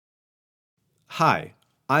Hi,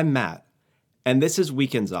 I'm Matt, and this is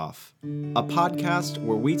Weekends Off, a podcast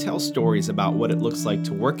where we tell stories about what it looks like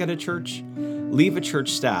to work at a church, leave a church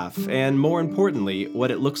staff, and more importantly, what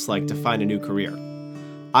it looks like to find a new career.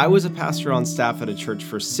 I was a pastor on staff at a church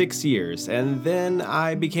for 6 years, and then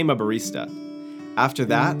I became a barista. After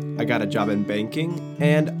that, I got a job in banking,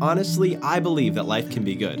 and honestly, I believe that life can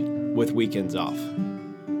be good with weekends off.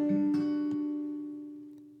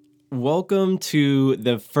 Welcome to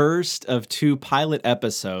the first of 2 pilot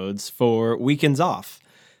episodes for Weekends Off.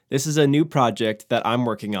 This is a new project that I'm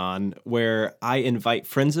working on where I invite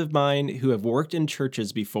friends of mine who have worked in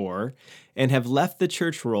churches before and have left the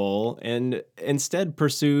church role and instead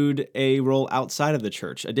pursued a role outside of the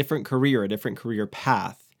church, a different career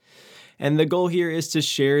path. And the goal here is to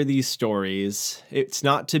share these stories. It's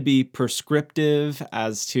not to be prescriptive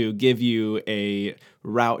as to give you a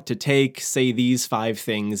route to take, say these 5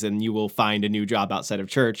 things, and you will find a new job outside of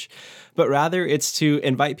church. But rather, it's to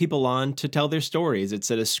invite people on to tell their stories.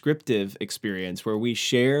 It's a descriptive experience where we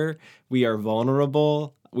share, we are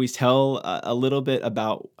vulnerable, we tell a little bit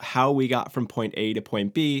about how we got from point A to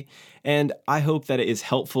point B, and I hope that it is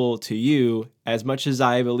helpful to you as much as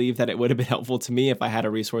I believe that it would have been helpful to me if I had a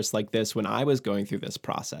resource like this when I was going through this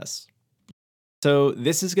process. So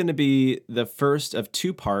this is going to be the first of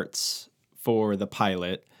 2 parts for the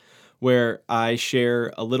pilot, where I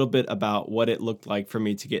share a little bit about what it looked like for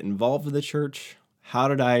me to get involved with the church. How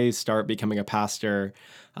did I start becoming a pastor?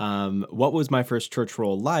 What was my first church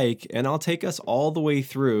role like? And I'll take us all the way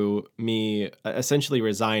through me essentially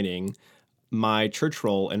resigning my church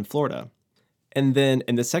role in Florida. And then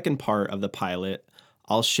in the second part of the pilot,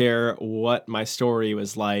 I'll share what my story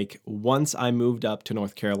was like once I moved up to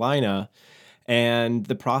North Carolina and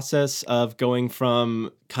the process of going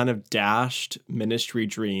from kind of dashed ministry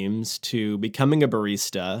dreams to becoming a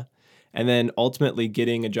barista and then ultimately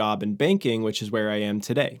getting a job in banking, which is where I am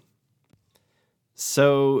today.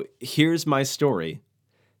 So here's my story.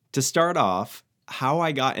 To start off, how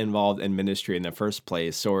I got involved in ministry in the first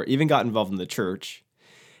place, or even got involved in the church,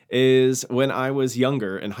 is when I was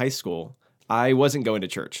younger in high school, I wasn't going to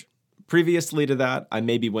church. Previously to that, I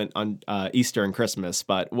maybe went on Easter and Christmas,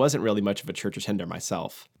 but wasn't really much of a church attender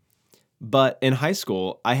myself. But in high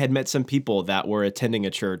school, I had met some people that were attending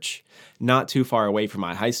a church not too far away from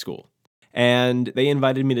my high school, and they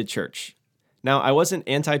invited me to church. Now, I wasn't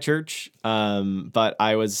anti-church, but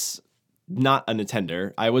I was not an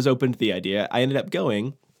attender. I was open to the idea. I ended up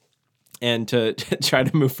going, and to try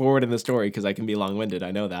to move forward in the story, because I can be long-winded,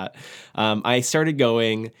 I know that, I started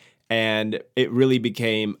going, and it really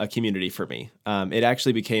became a community for me. It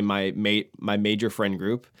actually became my major friend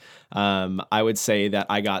group. I would say that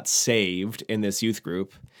I got saved in this youth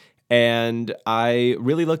group, and I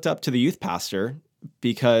really looked up to the youth pastor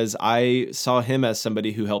because I saw him as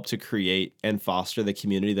somebody who helped to create and foster the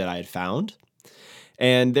community that I had found.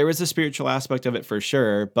 And there was a spiritual aspect of it for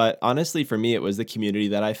sure, but honestly, for me, it was the community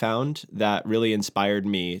that I found that really inspired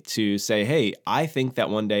me to say, hey, I think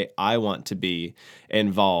that one day I want to be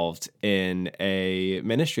involved in a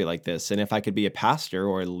ministry like this. And if I could be a pastor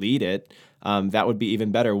or lead it, that would be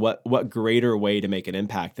even better. What greater way to make an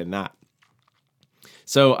impact than that?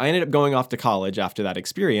 So I ended up going off to college after that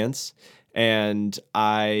experience, and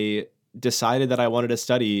I decided that I wanted to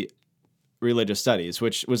study religious studies,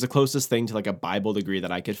 which was the closest thing to like a Bible degree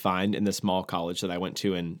that I could find in the small college that I went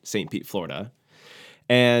to in St. Pete, Florida.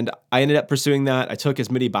 And I ended up pursuing that. I took as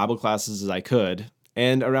many Bible classes as I could.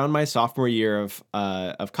 And around my sophomore year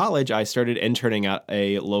of college, I started interning at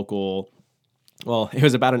a local, well, it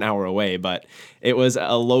was about an hour away, but it was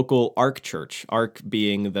a local ARC church. ARC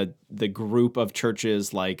being the group of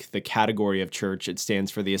churches, like the category of church. It stands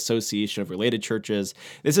for the Association of Related Churches.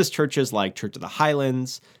 This is churches like Church of the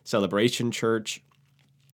Highlands, Celebration Church.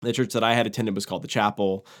 The church that I had attended was called the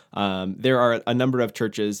Chapel. There are a number of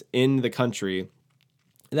churches in the country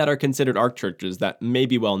that are considered ARC churches that may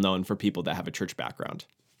be well known for people that have a church background.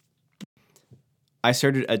 I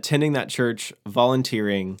started attending that church,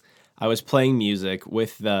 volunteering. I was playing music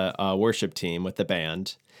with the worship team, with the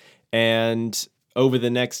band, and over the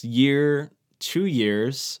next year, 2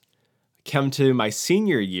 years, come to my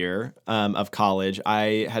senior year of college,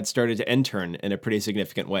 I had started to intern in a pretty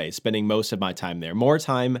significant way, spending most of my time there. More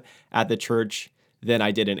time at the church than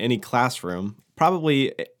I did in any classroom,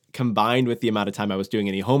 probably combined with the amount of time I was doing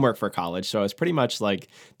any homework for college. So I was pretty much like,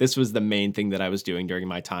 this was the main thing that I was doing during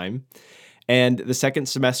my time. And the second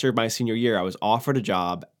semester of my senior year, I was offered a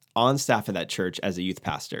job on staff at that church as a youth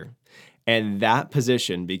pastor. And that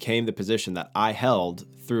position became the position that I held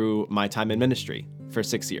through my time in ministry for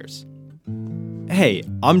 6 years. Hey,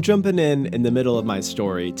 I'm jumping in the middle of my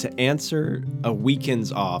story to answer a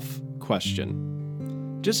weekends off question.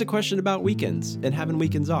 just a question about weekends and having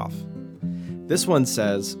weekends off. This one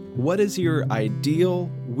says, what is your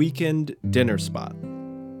ideal weekend dinner spot?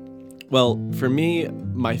 Well, for me,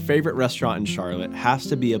 my favorite restaurant in Charlotte has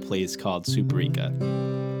to be a place called Superica.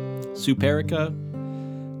 Superica?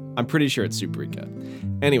 I'm pretty sure it's Superica.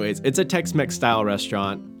 Anyways, it's a Tex-Mex style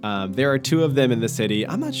restaurant. There are two of them in the city.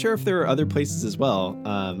 I'm not sure if there are other places as well,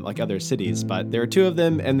 like other cities, but there are two of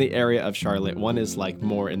them in the area of Charlotte. One is like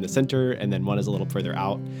more in the center, and then one is a little further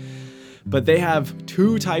out. But they have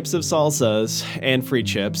two types of salsas and free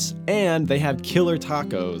chips, and they have killer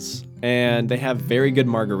tacos, and they have very good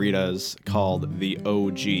margaritas called the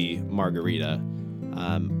OG Margarita.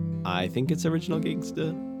 I think it's Original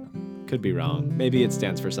Gangsta. Could be wrong. Maybe it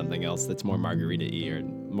stands for something else that's more margarita-y or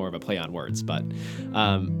more of a play on words. But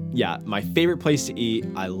yeah, my favorite place to eat.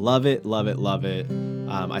 I love it, love it, love it.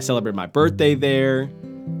 I celebrate my birthday there.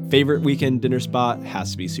 Favorite weekend dinner spot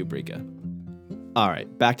has to be Superica. All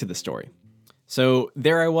right, back to the story. So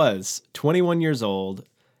there I was, 21 years old,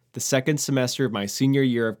 the second semester of my senior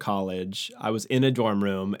year of college. I was in a dorm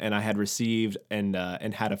room, and I had received and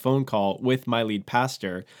had a phone call with my lead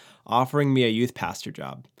pastor offering me a youth pastor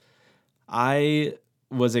job. I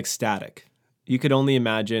was ecstatic. You could only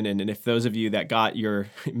imagine, and if those of you that got your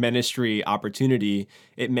ministry opportunity,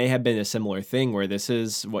 it may have been a similar thing where this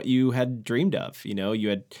is what you had dreamed of. You know, you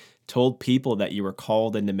had told people that you were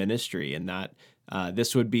called into ministry and that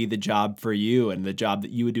this would be the job for you and the job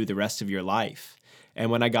that you would do the rest of your life.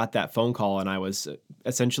 And when I got that phone call and I was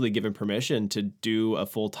essentially given permission to do a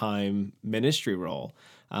full-time ministry role,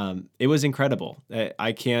 it was incredible.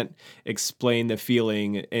 I can't explain the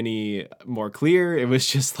feeling any more clear. It was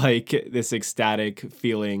just like this ecstatic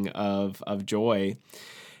feeling of joy.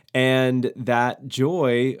 And that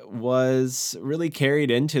joy was really carried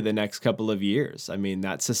into the next couple of years. I mean,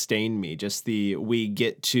 that sustained me, just the we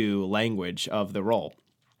get to language of the role.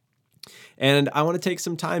 And I want to take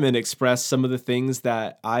some time and express some of the things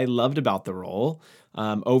that I loved about the role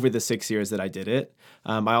over the 6 years that I did it.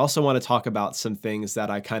 I also want to talk about some things that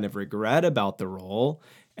I kind of regret about the role.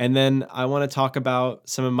 And then I want to talk about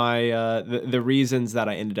some of my the reasons that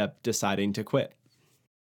I ended up deciding to quit.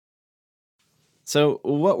 So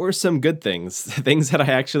what were some good things, things that I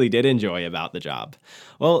actually did enjoy about the job?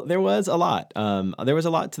 Well, there was a lot. There was a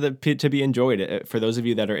lot to be enjoyed. For those of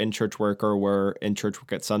you that are in church work or were in church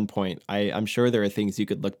work at some point, I'm sure there are things you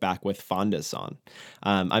could look back with fondness on.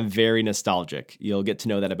 I'm very nostalgic. You'll get to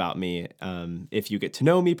know that about me. If you get to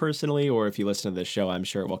know me personally, or if you listen to this show, I'm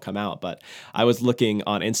sure it will come out. But I was looking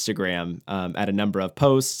on Instagram at a number of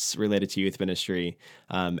posts related to youth ministry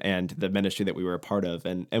and the ministry that we were a part of.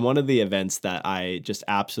 And one of the events that I just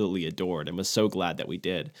absolutely adored and was so glad that we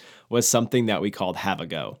did was something that we called Have a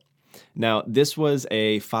Go. Now, this was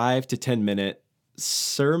a 5 to 10 minute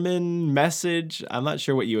sermon message. I'm not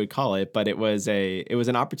sure what you would call it, but it was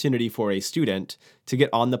an opportunity for a student to get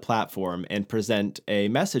on the platform and present a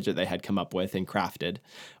message that they had come up with and crafted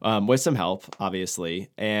with some help, obviously.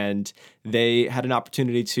 And they had an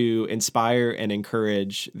opportunity to inspire and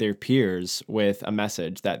encourage their peers with a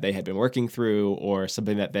message that they had been working through or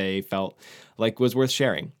something that they felt like was worth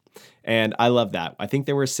sharing. And I love that. I think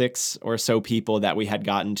there were 6 or so people that we had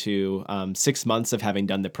gotten to 6 months of having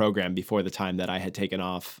done the program before the time that I had taken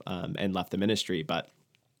off and left the ministry. But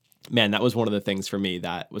man, that was one of the things for me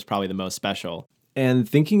that was probably the most special. And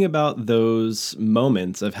thinking about those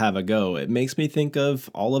moments of Have a Go, it makes me think of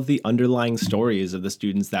all of the underlying stories of the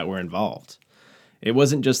students that were involved. It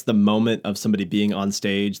wasn't just the moment of somebody being on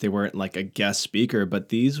stage. They weren't like a guest speaker, but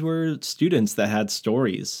these were students that had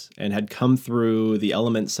stories and had come through the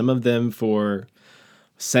elements, some of them for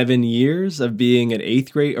 7 years of being a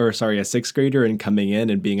 6th grader and coming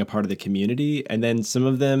in and being a part of the community. And then some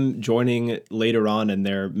of them joining later on in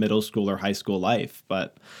their middle school or high school life.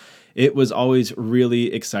 But it was always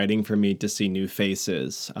really exciting for me to see new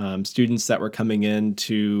faces, students that were coming in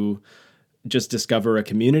to just discover a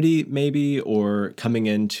community maybe, or coming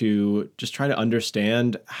in to just try to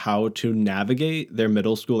understand how to navigate their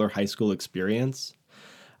middle school or high school experience.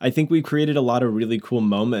 I think we created a lot of really cool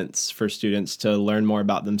moments for students to learn more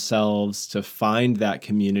about themselves, to find that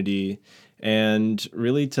community, and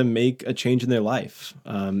really to make a change in their life.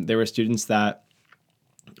 There were students that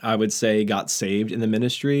I would say got saved in the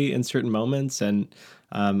ministry in certain moments, and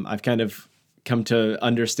I've kind of come to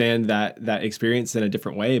understand that experience in a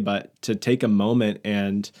different way, but to take a moment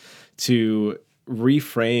and to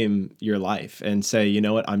reframe your life and say, you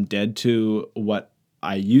know what, I'm dead to what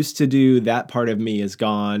I used to do. That part of me is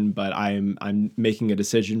gone, but I'm making a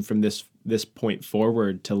decision from this point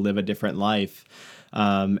forward to live a different life.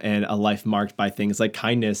 and a life marked by things like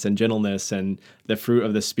kindness and gentleness and the fruit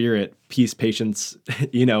of the Spirit, peace, patience,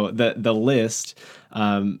 the list.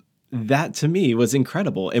 That to me was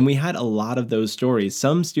incredible. And we had a lot of those stories.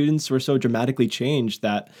 Some students were so dramatically changed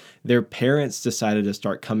that their parents decided to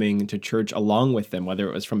start coming to church along with them, whether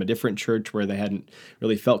it was from a different church where they hadn't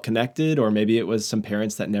really felt connected, or maybe it was some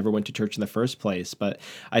parents that never went to church in the first place. But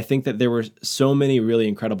I think that there were so many really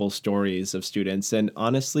incredible stories of students. And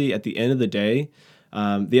honestly, at the end of the day,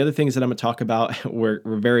 the other things that I'm going to talk about were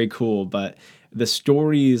very cool, but the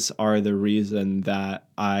stories are the reason that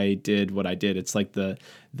I did what I did. It's like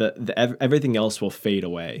everything else will fade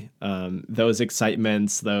away. Those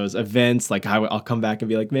excitements, those events, like I'll come back and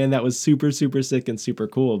be like, man, that was super, super sick and super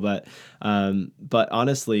cool. But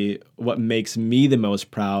honestly, what makes me the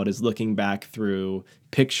most proud is looking back through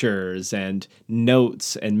pictures and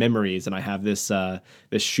notes and memories. And I have this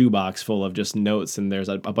shoebox full of just notes, and there's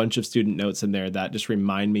a bunch of student notes in there that just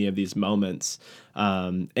remind me of these moments,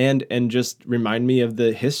 and just remind me of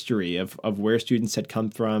the history of where students had come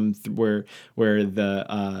from, where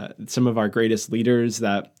the some of our greatest leaders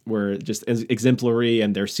that were just exemplary,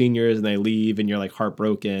 and they're seniors and they leave and you're like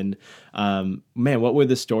heartbroken. Man, what were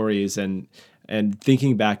the stories? And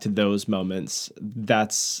thinking back to those moments,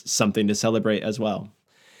 that's something to celebrate as well.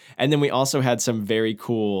 And then we also had some very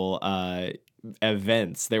cool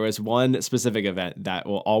events. There was one specific event that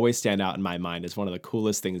will always stand out in my mind as one of the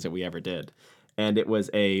coolest things that we ever did. And it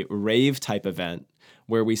was a rave type event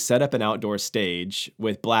where we set up an outdoor stage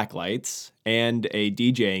with black lights and a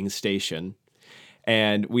DJing station.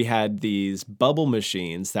 And we had these bubble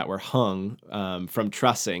machines that were hung from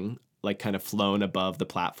trussing, like kind of flown above the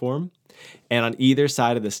platform. And on either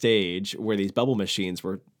side of the stage where these bubble machines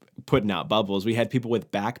were putting out bubbles, we had people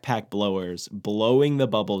with backpack blowers blowing the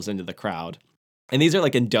bubbles into the crowd. And these are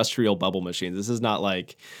like industrial bubble machines. This is not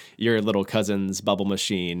like your little cousin's bubble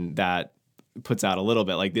machine that puts out a little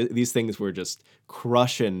bit. Like these things were just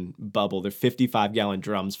crushing bubble. They're 55-gallon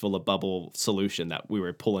drums full of bubble solution that we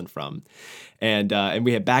were pulling from. And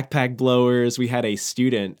we had backpack blowers. We had a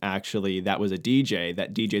student actually that was a DJ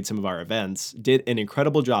that DJ'd some of our events, did an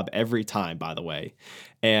incredible job every time, by the way.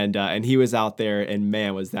 And he was out there, and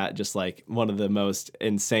man, was that just like one of the most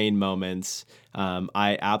insane moments.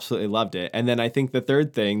 I absolutely loved it. And then I think the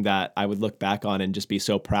third thing that I would look back on and just be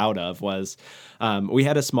so proud of was we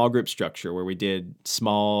had a small group structure where we did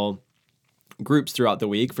small groups throughout the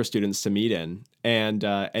week for students to meet in.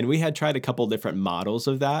 And we had tried a couple different models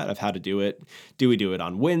of that, of how to do it. Do we do it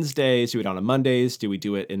on Wednesdays? Do it on Mondays? Do we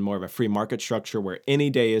do it in more of a free market structure where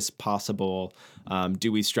any day is possible?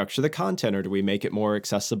 Do we structure the content, or do we make it more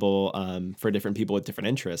accessible for different people with different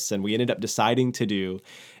interests? And we ended up deciding to do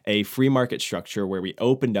a free market structure where we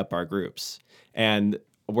opened up our groups and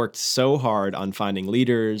worked so hard on finding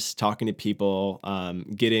leaders, talking to people,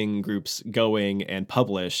 getting groups going and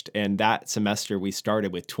published. And that semester we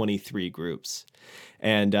started with 23 groups.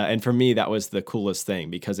 And for me, that was the coolest thing,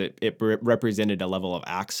 because it represented a level of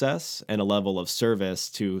access and a level of service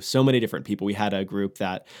to so many different people. We had a group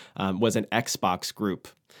that was an Xbox group.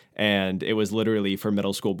 And it was literally for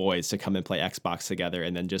middle school boys to come and play Xbox together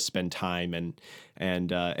and then just spend time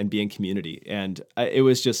and be in community. And it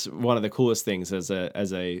was just one of the coolest things as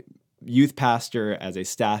a youth pastor, as a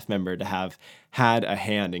staff member, to have had a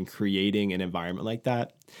hand in creating an environment like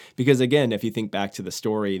that. Because again, if you think back to the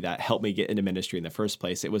story that helped me get into ministry in the first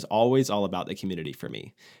place, it was always all about the community for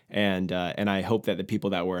me. And I hope that the people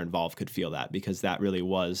that were involved could feel that, because that really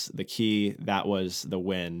was the key. That was the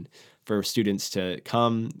win for students to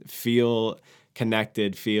come, feel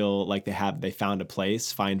connected, feel like they found a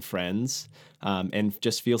place, find friends, and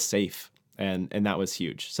just feel safe. And that was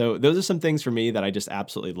huge. So those are some things for me that I just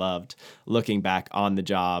absolutely loved looking back on the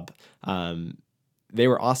job. They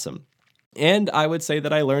were awesome. And I would say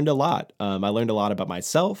that I learned a lot. I learned a lot about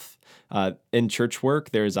myself. In church work,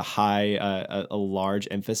 there's a large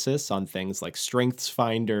emphasis on things like strengths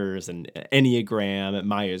finders and Enneagram,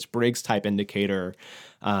 Myers-Briggs type indicator,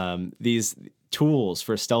 these tools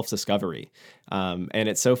for self-discovery. And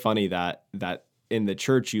it's so funny that in the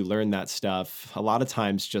church, you learn that stuff a lot of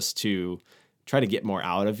times just to try to get more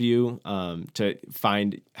out of you, to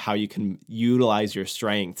find how you can utilize your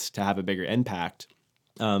strengths to have a bigger impact.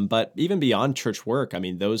 But even beyond church work, I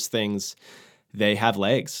mean, those things, they have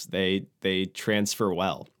legs. They transfer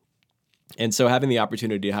well. And so having the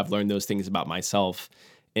opportunity to have learned those things about myself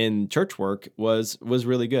in church work was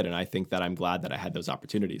really good. And I think that I'm glad that I had those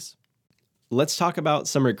opportunities. Let's talk about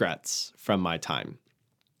some regrets from my time.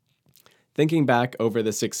 Thinking back over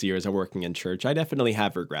the 6 years of working in church, I definitely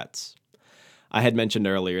have regrets. I had mentioned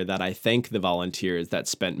earlier that I thank the volunteers that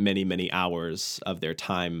spent many, many hours of their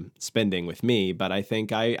time spending with me, but I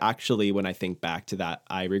think I actually, when I think back to that,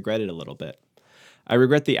 I regret it a little bit. I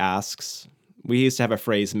regret the asks. We used to have a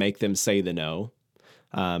phrase, make them say the no,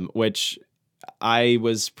 which I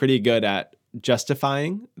was pretty good at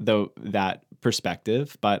justifying that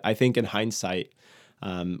perspective. But I think in hindsight,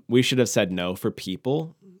 we should have said no for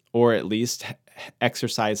people, or at least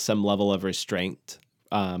exercise some level of restraint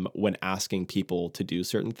when asking people to do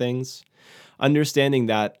certain things. Understanding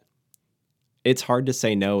that it's hard to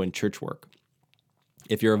say no in church work.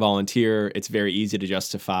 If you're a volunteer, it's very easy to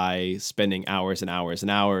justify spending hours and hours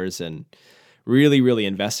and hours and really, really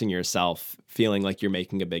investing yourself, feeling like you're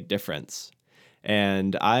making a big difference.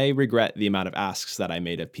 And I regret the amount of asks that I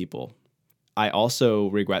made of people. I also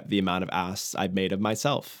regret the amount of asks I've made of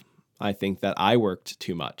myself. I think that I worked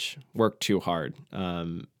too much, worked too hard.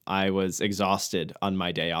 I was exhausted on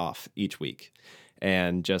my day off each week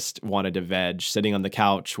and just wanted to veg, sitting on the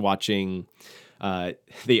couch watching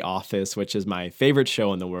The Office, which is my favorite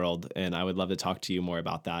show in the world. And I would love to talk to you more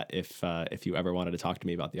about that if you ever wanted to talk to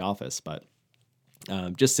me about The Office. But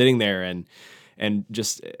just sitting there and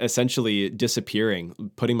just essentially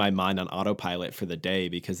disappearing, putting my mind on autopilot for the day,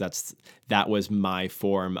 because that was my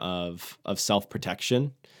form of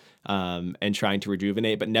self-protection, and trying to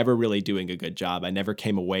rejuvenate, but never really doing a good job. I never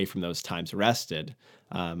came away from those times rested.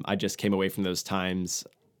 I just came away from those times.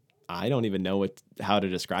 I don't even know how to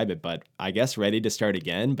describe it, but I guess ready to start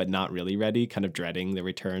again, but not really ready, kind of dreading the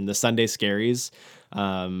return. The Sunday scaries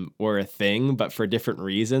were a thing, but for different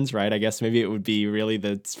reasons, right? I guess maybe it would be really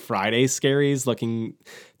the Friday scaries, looking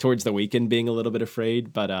towards the weekend, being a little bit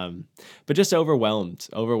afraid, but just overwhelmed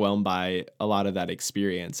by a lot of that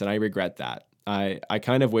experience. And I regret that. I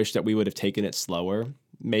kind of wish that we would have taken it slower,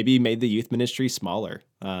 maybe made the youth ministry smaller.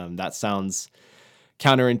 That sounds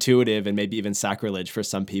counterintuitive and maybe even sacrilege for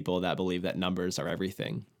some people that believe that numbers are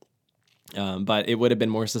everything. But it would have been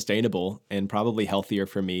more sustainable and probably healthier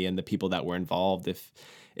for me and the people that were involved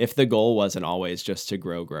if the goal wasn't always just to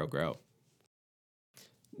grow, grow, grow.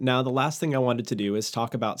 Now, the last thing I wanted to do is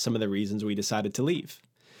talk about some of the reasons we decided to leave.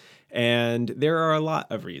 And there are a lot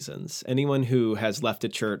of reasons. Anyone who has left a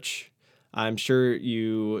church, I'm sure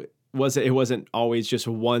it wasn't always just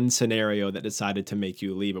one scenario that decided to make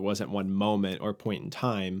you leave. It wasn't one moment or point in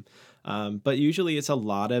time. But usually it's a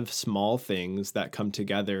lot of small things that come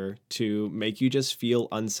together to make you just feel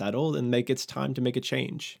unsettled and make it's time to make a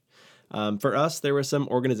change. For us, there were some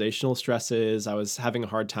organizational stresses. I was having a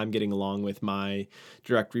hard time getting along with my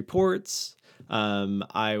direct reports.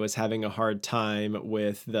 I was having a hard time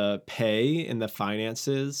with the pay and the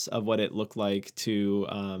finances of what it looked like to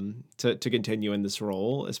continue in this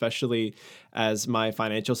role, especially as my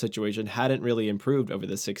financial situation hadn't really improved over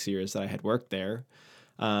the 6 years that I had worked there.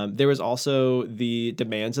 There was also the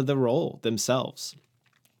demands of the role themselves.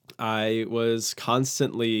 I was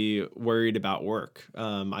constantly worried about work.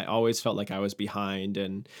 I always felt like I was behind,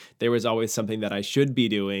 and there was always something that I should be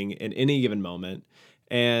doing in any given moment.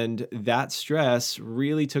 And that stress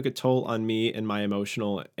really took a toll on me and my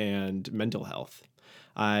emotional and mental health.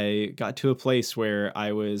 I got to a place where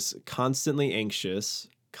I was constantly anxious,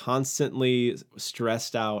 constantly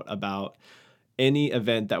stressed out about any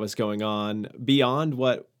event that was going on beyond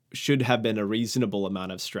what should have been a reasonable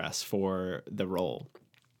amount of stress for the role.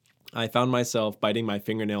 I found myself biting my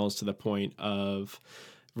fingernails to the point of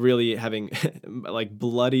really having like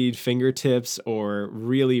bloodied fingertips or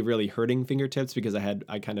really, really hurting fingertips because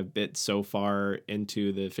I kind of bit so far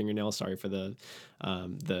into the fingernail. Sorry for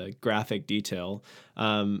the graphic detail.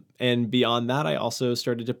 And beyond that, I also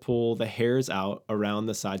started to pull the hairs out around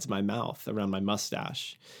the sides of my mouth, around my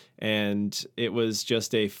mustache. And it was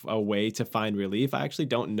just a way to find relief. I actually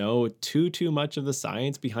don't know too much of the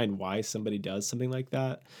science behind why somebody does something like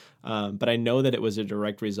that. But I know that it was a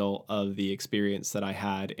direct result of the experience that I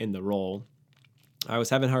had in the role. I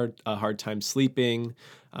was having a hard time sleeping.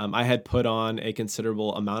 I had put on a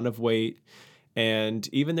considerable amount of weight. And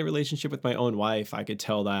even the relationship with my own wife, I could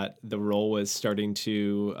tell that the role was starting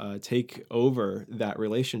to take over that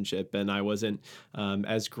relationship. And I wasn't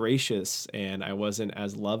as gracious and I wasn't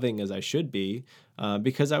as loving as I should be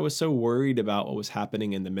because I was so worried about what was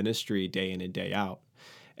happening in the ministry day in and day out.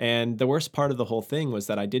 And the worst part of the whole thing was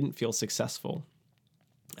that I didn't feel successful.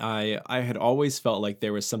 I had always felt like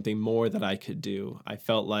there was something more that I could do. I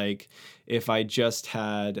felt like if I just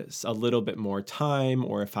had a little bit more time,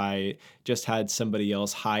 or if I just had somebody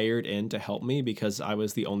else hired in to help me because I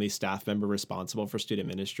was the only staff member responsible for student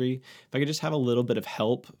ministry, if I could just have a little bit of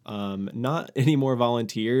help, not any more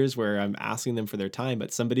volunteers where I'm asking them for their time,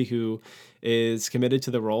 but somebody who is committed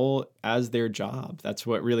to the role as their job. That's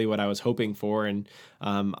what I was hoping for. And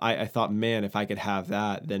I thought, man, if I could have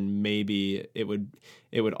that, then maybe it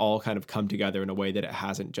would all kind of come together in a way that it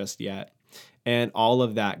hasn't just yet. And all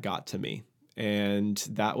of that got to me. And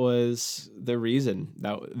that was the reason.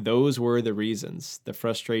 Those were the reasons: the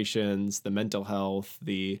frustrations, the mental health,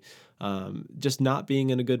 the just not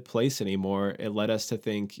being in a good place anymore. It led us to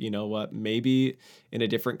think, you know what, maybe in a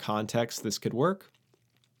different context, this could work.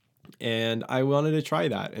 And I wanted to try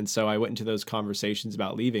that. And so I went into those conversations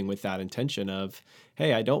about leaving with that intention of,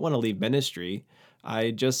 hey, I don't want to leave ministry.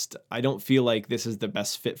 I don't feel like this is the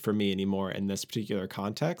best fit for me anymore in this particular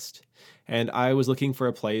context. And I was looking for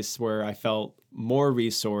a place where I felt more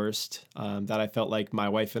resourced, that I felt like my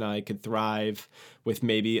wife and I could thrive with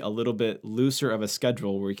maybe a little bit looser of a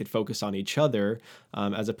schedule where we could focus on each other,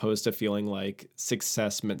 as opposed to feeling like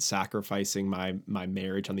success meant sacrificing my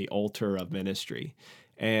marriage on the altar of ministry.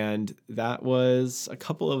 And that was a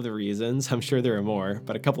couple of the reasons. I'm sure there are more,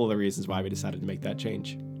 but a couple of the reasons why we decided to make that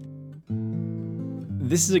change.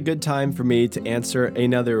 This is a good time for me to answer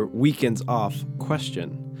another weekends off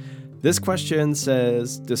question. This question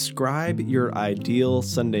says, describe your ideal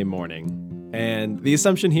Sunday morning. And the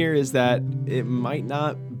assumption here is that it might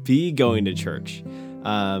not be going to church.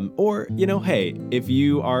 Or, hey, if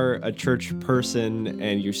you are a church person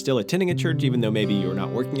and you're still attending a church, even though maybe you're not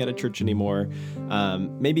working at a church anymore,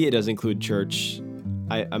 maybe it does include church.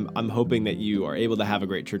 I'm hoping that you are able to have a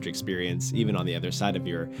great church experience, even on the other side of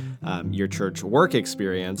your church work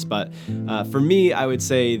experience. But for me, I would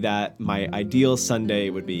say that my ideal Sunday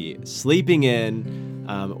would be sleeping in,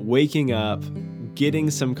 waking up, getting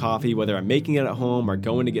some coffee, whether I'm making it at home or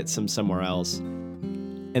going to get some somewhere else.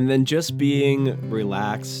 And then just being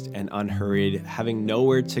relaxed and unhurried, having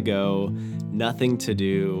nowhere to go, nothing to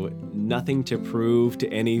do, nothing to prove to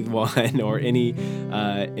anyone, or any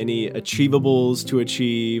achievables to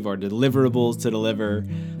achieve or deliverables to deliver.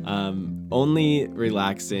 Only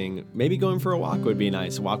relaxing. Maybe going for a walk would be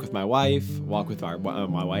nice. Walk with my wife, walk with my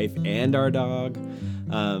wife and our dog.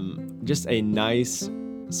 Just a nice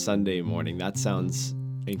Sunday morning. That sounds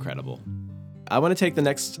incredible. I want to take the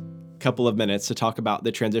next couple of minutes to talk about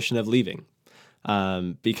the transition of leaving,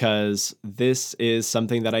 because this is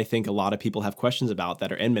something that I think a lot of people have questions about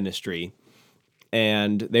that are in ministry,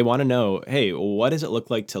 and they want to know, hey, what does it look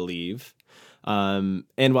like to leave? And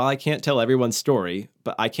while I can't tell everyone's story,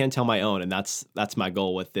 but I can tell my own, and that's my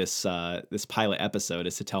goal with this pilot episode,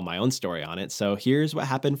 is to tell my own story on it. So here's what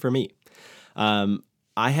happened for me. I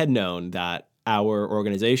had known that our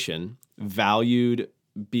organization valued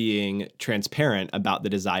being transparent about the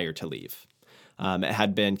desire to leave. It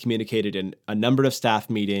had been communicated in a number of staff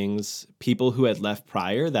meetings, people who had left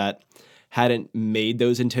prior that hadn't made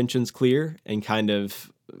those intentions clear and kind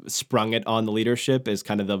of sprung it on the leadership is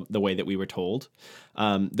kind of the way that we were told.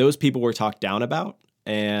 Those people were talked down about,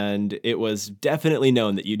 and it was definitely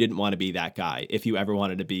known that you didn't want to be that guy if you ever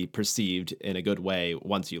wanted to be perceived in a good way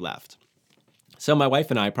once you left. So my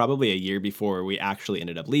wife and I, probably a year before we actually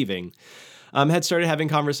ended up leaving, had started having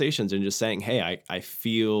conversations and just saying, hey, I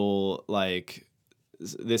feel like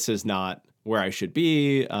this is not where I should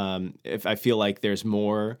be. If I feel like there's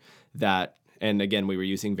more that, and again, we were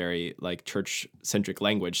using very like church-centric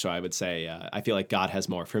language. So I would say, I feel like God has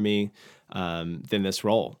more for me than this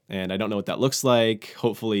role. And I don't know what that looks like.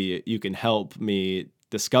 Hopefully you can help me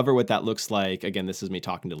discover what that looks like. Again, this is me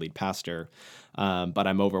talking to lead pastor. But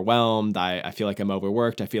I'm overwhelmed. I feel like I'm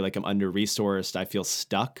overworked. I feel like I'm under-resourced. I feel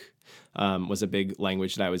stuck. Was a big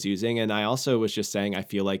language that I was using. And I also was just saying, I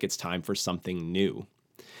feel like it's time for something new.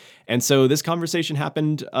 And so this conversation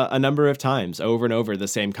happened a number of times, over and over, the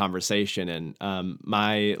same conversation. And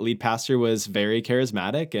my lead pastor was very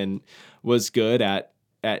charismatic and was good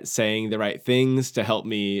at saying the right things to help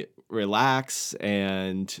me relax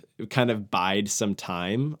and kind of bide some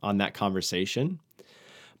time on that conversation.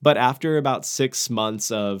 But after about 6 months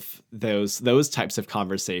of those types of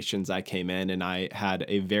conversations, I came in and I had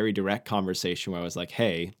a very direct conversation where I was like,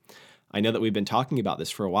 hey, I know that we've been talking about this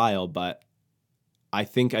for a while, but I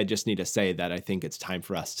think I just need to say that I think it's time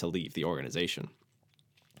for us to leave the organization.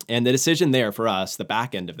 And the decision there for us, the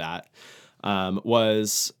back end of that,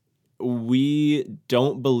 was we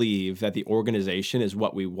don't believe that the organization is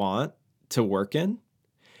what we want to work in.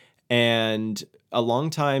 And a long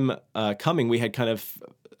time coming, we had kind of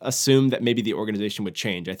assumed that maybe the organization would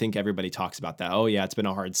change. I think everybody talks about that. Oh yeah, it's been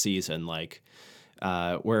a hard season. Like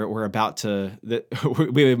we're about to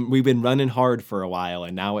we've been running hard for a while,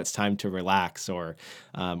 and now it's time to relax, or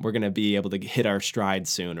we're gonna be able to hit our stride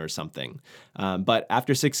soon, or something. But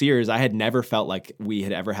after 6 years, I had never felt like we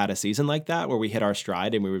had ever had a season like that where we hit our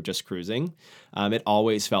stride and we were just cruising. It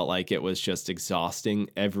always felt like it was just exhausting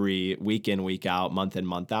every week in, week out, month in,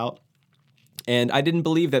 month out. And I didn't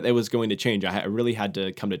believe that it was going to change. I really had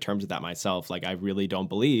to come to terms with that myself. Like, I really don't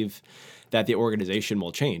believe that the organization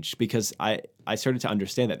will change, because I started to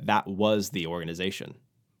understand that that was the organization.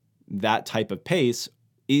 That type of pace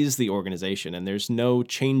is the organization, and there's no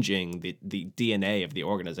changing the DNA of the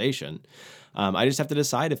organization. I just have to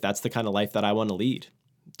decide if that's the kind of life that I want to lead.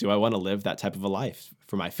 Do I want to live that type of a life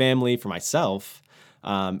for my family, for myself?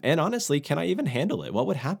 And honestly, can I even handle it? What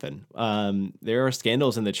would happen? There are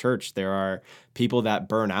scandals in the church. There are people that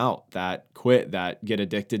burn out, that quit, that get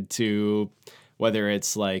addicted to whether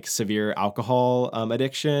it's like severe alcohol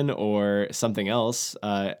addiction or something else.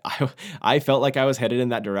 I felt like I was headed in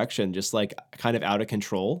that direction, just like kind of out of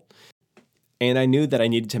control. And I knew that I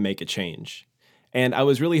needed to make a change. And I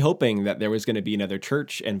was really hoping that there was going to be another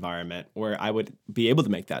church environment where I would be able to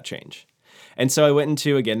make that change. And so I went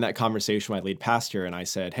into, again, that conversation with my lead pastor, and I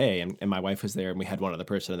said, hey, and my wife was there, and we had one other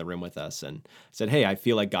person in the room with us, and I said, hey, I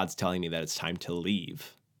feel like God's telling me that it's time to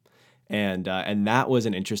leave. And that was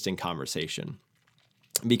an interesting conversation,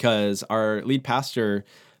 because our lead pastor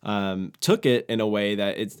took it in a way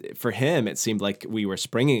that for him, it seemed like we were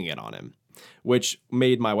springing it on him, which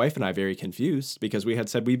made my wife and I very confused, because we had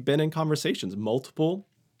said we've been in conversations, multiple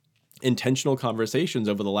intentional conversations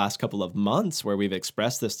over the last couple of months where we've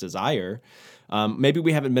expressed this desire. Maybe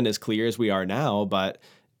we haven't been as clear as we are now, but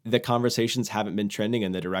the conversations haven't been trending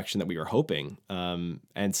in the direction that we were hoping.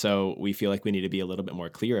 And so we feel like we need to be a little bit more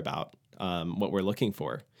clear about what we're looking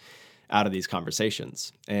for out of these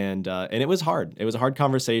conversations. And it was hard. It was a hard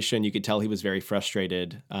conversation. You could tell he was very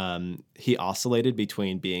frustrated. He oscillated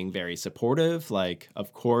between being very supportive, like,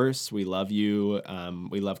 of course, we love you.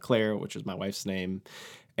 We love Claire, which is my wife's name,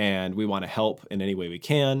 and we want to help in any way we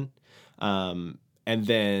can. And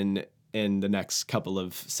then in the next couple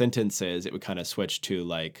of sentences, it would kind of switch to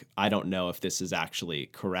like, I don't know if this is actually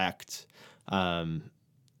correct.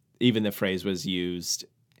 Even the phrase was used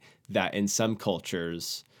that in some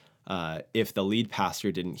cultures, if the lead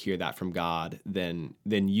pastor didn't hear that from God, then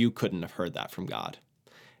you couldn't have heard that from God.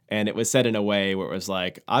 And it was said in a way where it was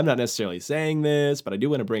like, I'm not necessarily saying this, but I do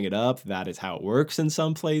want to bring it up. That is how it works in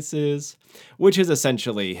some places, which is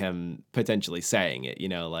essentially him potentially saying it,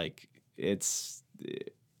 like it's,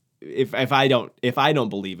 if I don't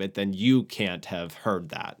believe it, then you can't have heard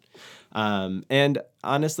that. And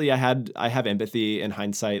honestly, I have empathy in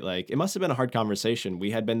hindsight. Like, it must have been a hard conversation.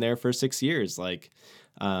 We had been there for 6 years. Like,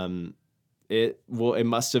 it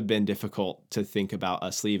must have been difficult to think about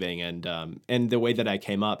us leaving. And the way that I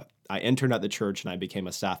came up, I interned at the church and I became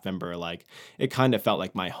a staff member. Like, it kind of felt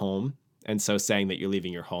like my home. And so saying that you're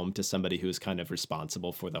leaving your home to somebody who's kind of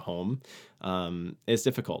responsible for the home, is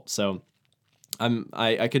difficult. So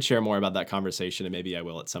I could share more about that conversation, and maybe I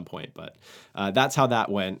will at some point, but that's how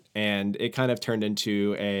that went. And it kind of turned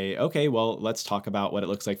into okay, well, let's talk about what it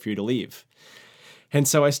looks like for you to leave. And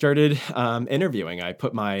so I started interviewing. I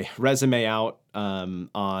put my resume out on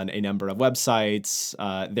a number of websites.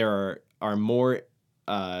 There are more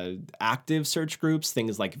active search groups,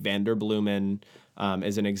 things like Vanderbloemen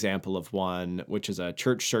is an example of one, which is a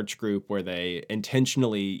church search group where they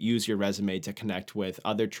intentionally use your resume to connect with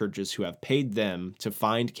other churches who have paid them to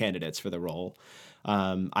find candidates for the role.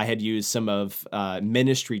 I had used some of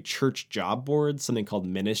ministry church job boards, something called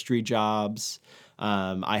Ministry Jobs.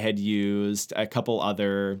 I had used a couple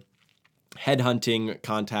other headhunting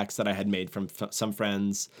contacts that I had made from some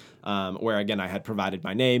friends, where, again, I had provided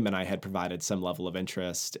my name and I had provided some level of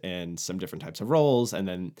interest in some different types of roles. And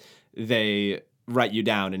then they write you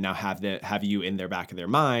down and now have you in their back of their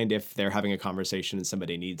mind if they're having a conversation and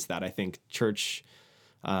somebody needs that. I think church,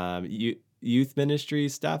 youth ministry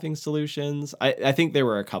staffing solutions, I think there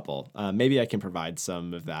were a couple. Maybe I can provide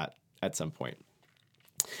some of that at some point.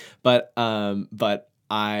 But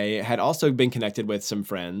I had also been connected with some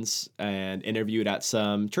friends and interviewed at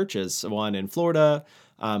some churches, one in Florida,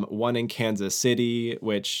 one in Kansas City,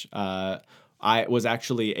 which I was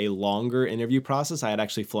actually a longer interview process. I had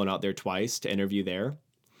actually flown out there twice to interview there.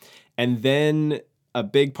 And then a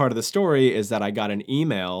big part of the story is that I got an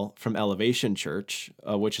email from Elevation Church,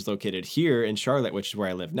 which is located here in Charlotte, which is where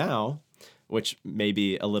I live now, which may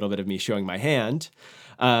be a little bit of me showing my hand.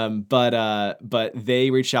 But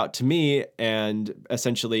they reached out to me, and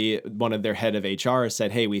essentially one of their head of HR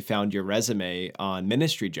said, "Hey, we found your resume on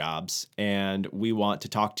Ministry Jobs, and we want to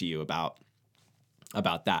talk to you about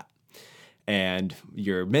that and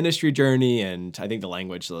your ministry journey." And I think the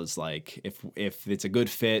language was like, if it's a good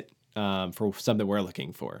fit for something we're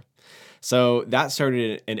looking for. So that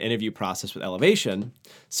started an interview process with Elevation.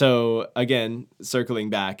 So again,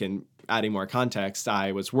 circling back and adding more context,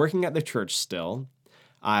 I was working at the church still.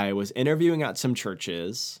 I was interviewing at some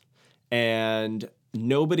churches, and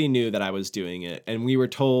nobody knew that I was doing it. And we were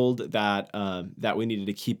told that that we needed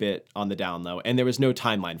to keep it on the down low, and there was no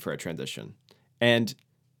timeline for a transition. And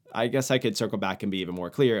I guess I could circle back and be even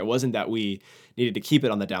more clear. It wasn't that we needed to keep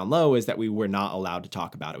it on the down low, is that we were not allowed to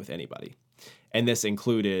talk about it with anybody. And this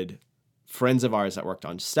included friends of ours that worked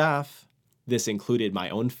on staff. This included my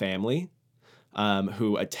own family,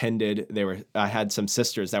 who attended. I had some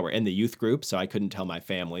sisters that were in the youth group, so I couldn't tell my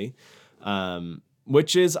family,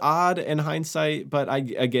 which is odd in hindsight. But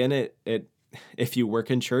if you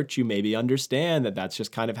work in church, you maybe understand that that's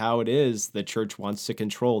just kind of how it is. The church wants to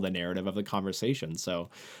control the narrative of the conversation, so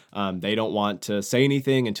they don't want to say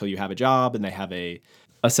anything until you have a job, and they have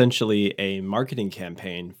essentially a marketing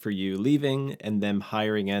campaign for you leaving and them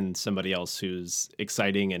hiring in somebody else who's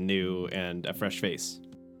exciting and new and a fresh face.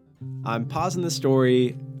 I'm pausing the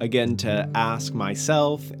story again to ask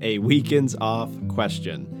myself a weekends off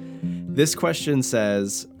question. This question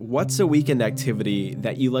says, what's a weekend activity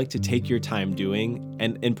that you like to take your time doing?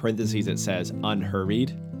 And in parentheses, it says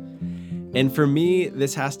unhurried. And for me,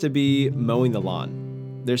 this has to be mowing the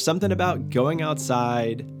lawn. There's something about going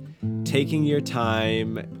outside, taking your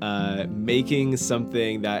time, making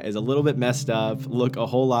something that is a little bit messed up look a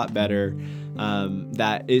whole lot better.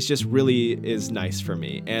 That is just really is nice for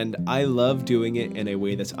me. And I love doing it in a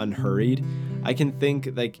way that's unhurried. I can think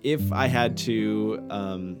like if I had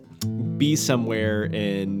to be somewhere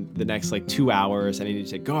in the next 2 hours, I needed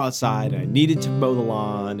to go outside, and I needed to mow the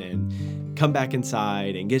lawn and come back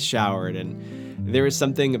inside and get showered, and there is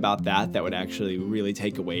something about that would actually really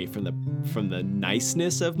take away from the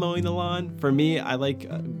niceness of mowing the lawn. For me, I like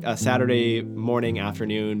a Saturday morning,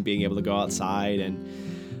 afternoon, being able to go outside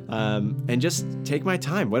and just take my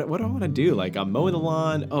time. What do I want to do? I'm mowing the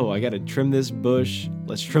lawn. Oh, I got to trim this bush.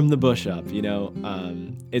 Let's trim the bush up.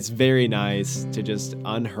 It's very nice to just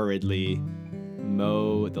unhurriedly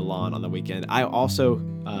mow the lawn on the weekend. I also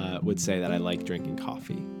would say that I like drinking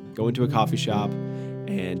coffee. Going to a coffee shop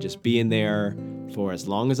and just being there for as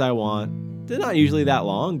long as I want. They're not usually that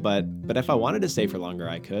long, but if I wanted to stay for longer,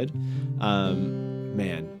 I could.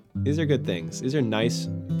 Man, these are good things. These are nice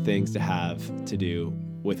things to have to do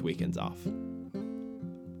with weekends off.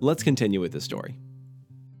 Let's continue with the story.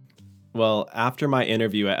 Well, after my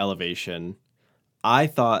interview at Elevation, I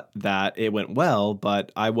thought that it went well,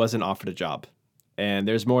 but I wasn't offered a job. And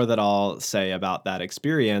there's more that I'll say about that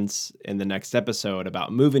experience in the next episode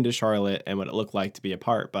about moving to Charlotte and what it looked like to be a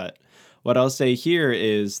part. But what I'll say here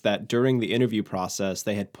is that during the interview process,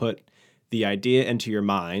 they had put the idea into your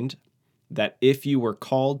mind that if you were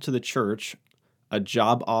called to the church, a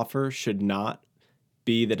job offer should not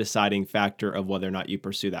be the deciding factor of whether or not you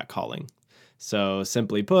pursue that calling. So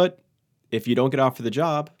simply put, if you don't get offered the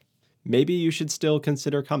job, maybe you should still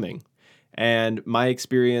consider coming. And my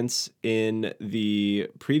experience in the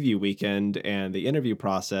preview weekend and the interview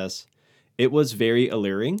process, it was very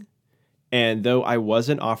alluring. And though I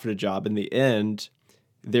wasn't offered a job in the end,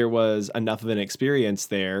 there was enough of an experience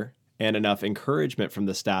there and enough encouragement from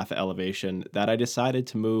the staff at Elevation that I decided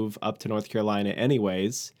to move up to North Carolina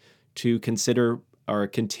anyways to consider or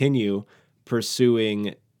continue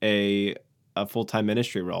pursuing a full-time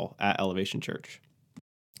ministry role at Elevation Church.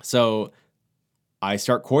 So I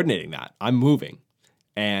start coordinating that. I'm moving.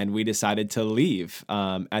 And we decided to leave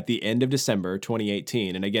at the end of December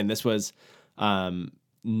 2018. And again, this was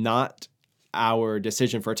not our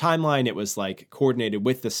decision for a timeline. It was coordinated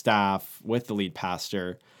with the staff, with the lead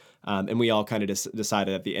pastor. And we all kind of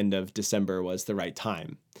decided at the end of December was the right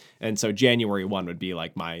time. And so January 1 would be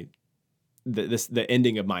the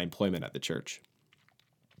ending of my employment at the church.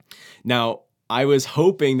 Now, I was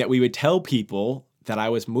hoping that we would tell people that I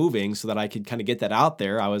was moving so that I could kind of get that out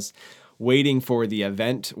there. I was waiting for the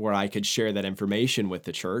event where I could share that information with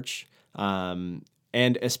the church, and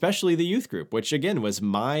especially the youth group, which again was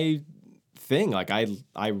my thing.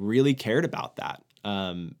 I really cared about that.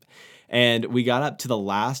 And we got up to the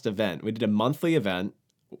last event. We did a monthly event.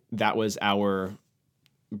 That was our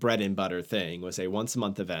bread and butter thing, was a once a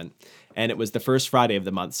month event. And it was the first Friday of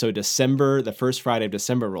the month. So the first Friday of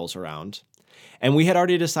December rolls around. And we had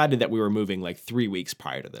already decided that we were moving like 3 weeks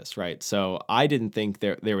prior to this, right? So I didn't think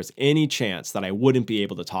there was any chance that I wouldn't be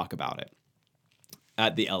able to talk about it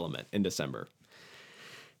at the Element in December.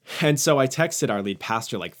 And so I texted our lead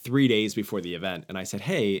pastor like 3 days before the event, and I said,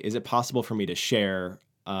 "Hey, is it possible for me to share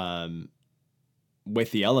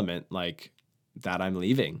with the Element like that I'm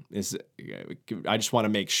leaving? I just want to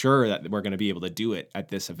make sure that we're going to be able to do it at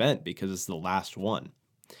this event because it's the last one."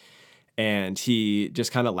 And he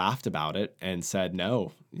just kind of laughed about it and said,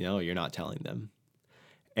 "No, you're not telling them."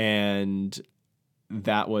 And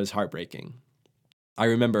that was heartbreaking. I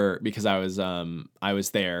remember because I was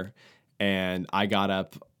there and I got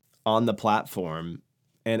up on the platform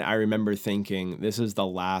and I remember thinking, this is the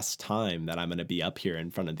last time that I'm going to be up here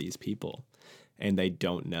in front of these people and they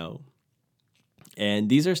don't know. And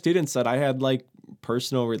these are students that I had like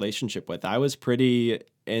personal relationship with. I was pretty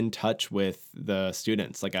in touch with the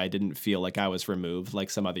students. Like I didn't feel like I was removed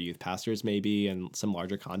like some other youth pastors maybe in some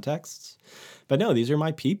larger contexts. But no, these are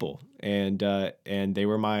my people, and they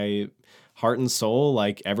were my heart and soul.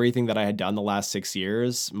 Like everything that I had done the last 6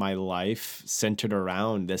 years, my life centered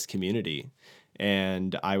around this community.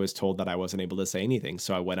 And I was told that I wasn't able to say anything.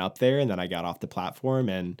 So I went up there and then I got off the platform,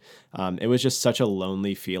 and it was just such a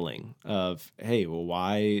lonely feeling of, hey, well,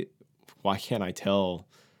 why can't I tell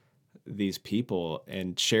these people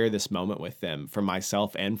and share this moment with them for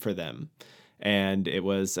myself and for them? And it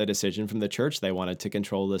was a decision from the church. They wanted to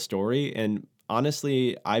control the story. And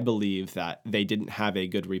honestly, I believe that they didn't have a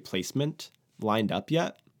good replacement lined up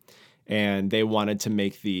yet. And they wanted to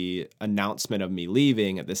make the announcement of me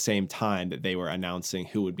leaving at the same time that they were announcing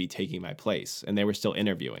who would be taking my place. And they were still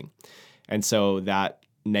interviewing. And so that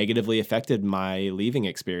negatively affected my leaving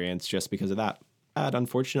experience just because of that. And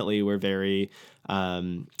unfortunately, we're very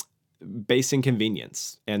based in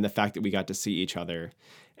convenience and the fact that we got to see each other.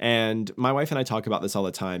 And my wife and I talk about this all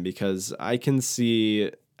the time because I can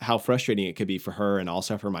see how frustrating it could be for her and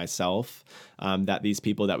also for myself that these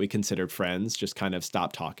people that we considered friends just kind of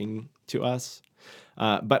stopped talking to us.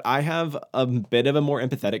 But I have a bit of a more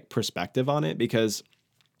empathetic perspective on it because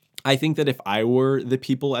I think that if I were the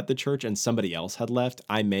people at the church and somebody else had left,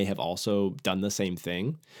 I may have also done the same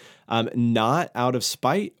thing. Not out of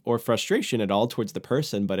spite or frustration at all towards the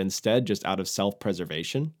person, but instead just out of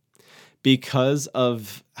self-preservation because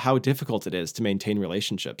of how difficult it is to maintain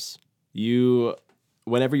relationships.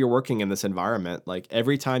 Whenever you're working in this environment, like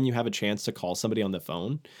every time you have a chance to call somebody on the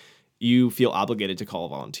phone, you feel obligated to call a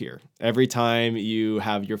volunteer. Every time you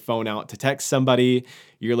have your phone out to text somebody,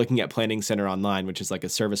 you're looking at Planning Center Online, which is like a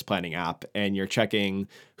service planning app, and you're checking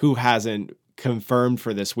who hasn't confirmed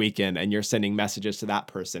for this weekend, and you're sending messages to that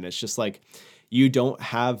person. It's just like you don't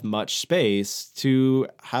have much space to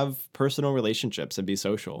have personal relationships and be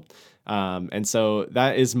social. And so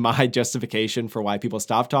that is my justification for why people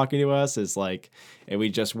stopped talking to us is like, we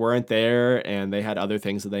just weren't there and they had other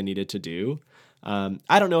things that they needed to do.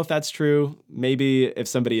 I don't know if that's true. Maybe if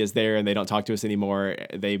somebody is there and they don't talk to us anymore,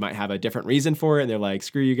 they might have a different reason for it. And they're like,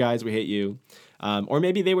 screw you guys, we hate you. Or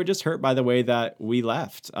maybe they were just hurt by the way that we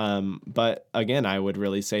left. But again, I would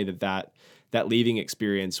really say that leaving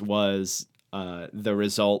experience was the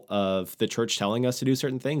result of the church telling us to do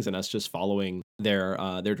certain things and us just following their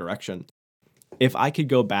direction. If I could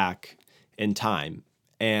go back in time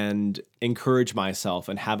and encourage myself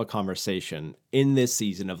and have a conversation in this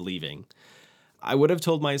season of leaving, I would have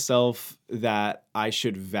told myself that I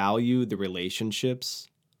should value the relationships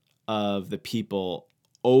of the people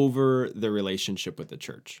over the relationship with the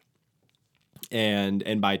church.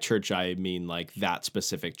 And by church, I mean like that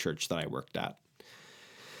specific church that I worked at.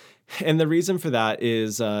 And the reason for that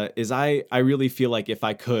is I really feel like if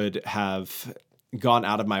I could have gone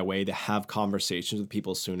out of my way to have conversations with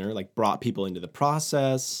people sooner, like brought people into the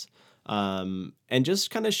process, and just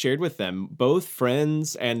kind of shared with them, both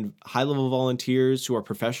friends and high-level volunteers who are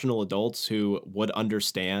professional adults who would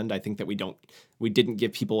understand. I think that we didn't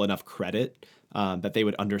give people enough credit that they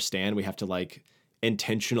would understand. We have to like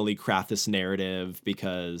intentionally craft this narrative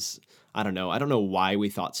because I don't know why we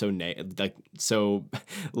thought so so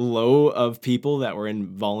low of people that were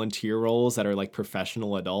in volunteer roles that are like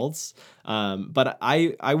professional adults. But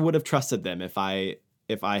I would have trusted them if I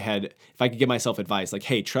could give myself advice like,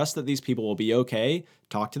 hey, trust that these people will be okay.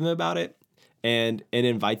 Talk to them about it and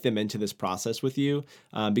invite them into this process with you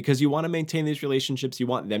because you want to maintain these relationships. You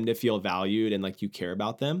want them to feel valued and like you care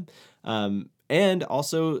about them. and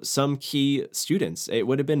also some key students. It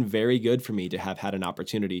would have been very good for me to have had an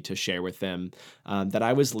opportunity to share with them that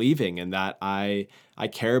I was leaving and that I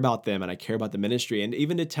care about them and I care about the ministry, and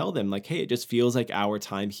even to tell them like, hey, it just feels like our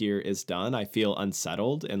time here is done. I feel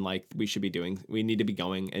unsettled and like we need to be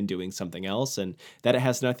going and doing something else, and that it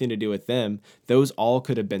has nothing to do with them. Those all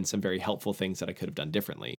could have been some very helpful things that I could have done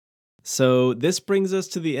differently. So this brings us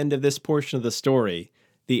to the end of this portion of the story.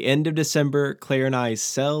 The end of December, Claire and I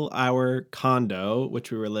sell our condo,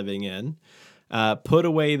 which we were living in, put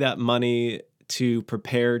away that money to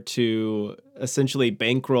prepare to essentially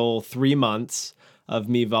bankroll 3 months of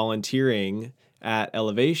me volunteering at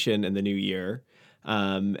Elevation in the new year.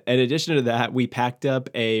 In addition to that, we packed up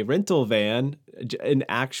a rental van, an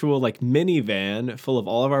actual like minivan full of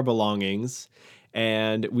all of our belongings,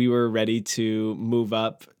 and we were ready to move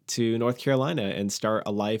up to North Carolina and start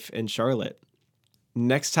a life in Charlotte.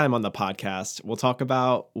 Next time on the podcast, we'll talk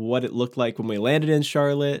about what it looked like when we landed in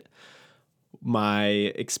Charlotte, my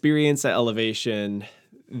experience at Elevation,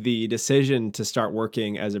 the decision to start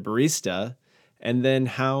working as a barista, and then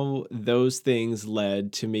how those things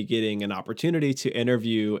led to me getting an opportunity to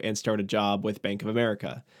interview and start a job with Bank of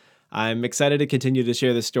America. I'm excited to continue to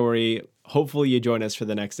share the story. Hopefully you join us for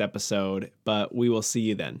the next episode, but we will see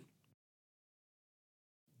you then.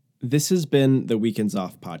 This has been the Weekends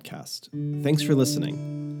Off podcast. Thanks for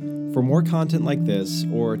listening. For more content like this,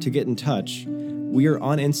 or to get in touch, we are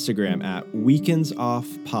on Instagram at Weekends Off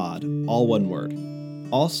Pod, all one word.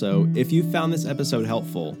 Also, if you found this episode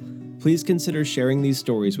helpful, please consider sharing these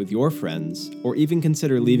stories with your friends, or even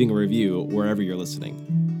consider leaving a review wherever you're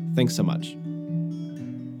listening. Thanks so much.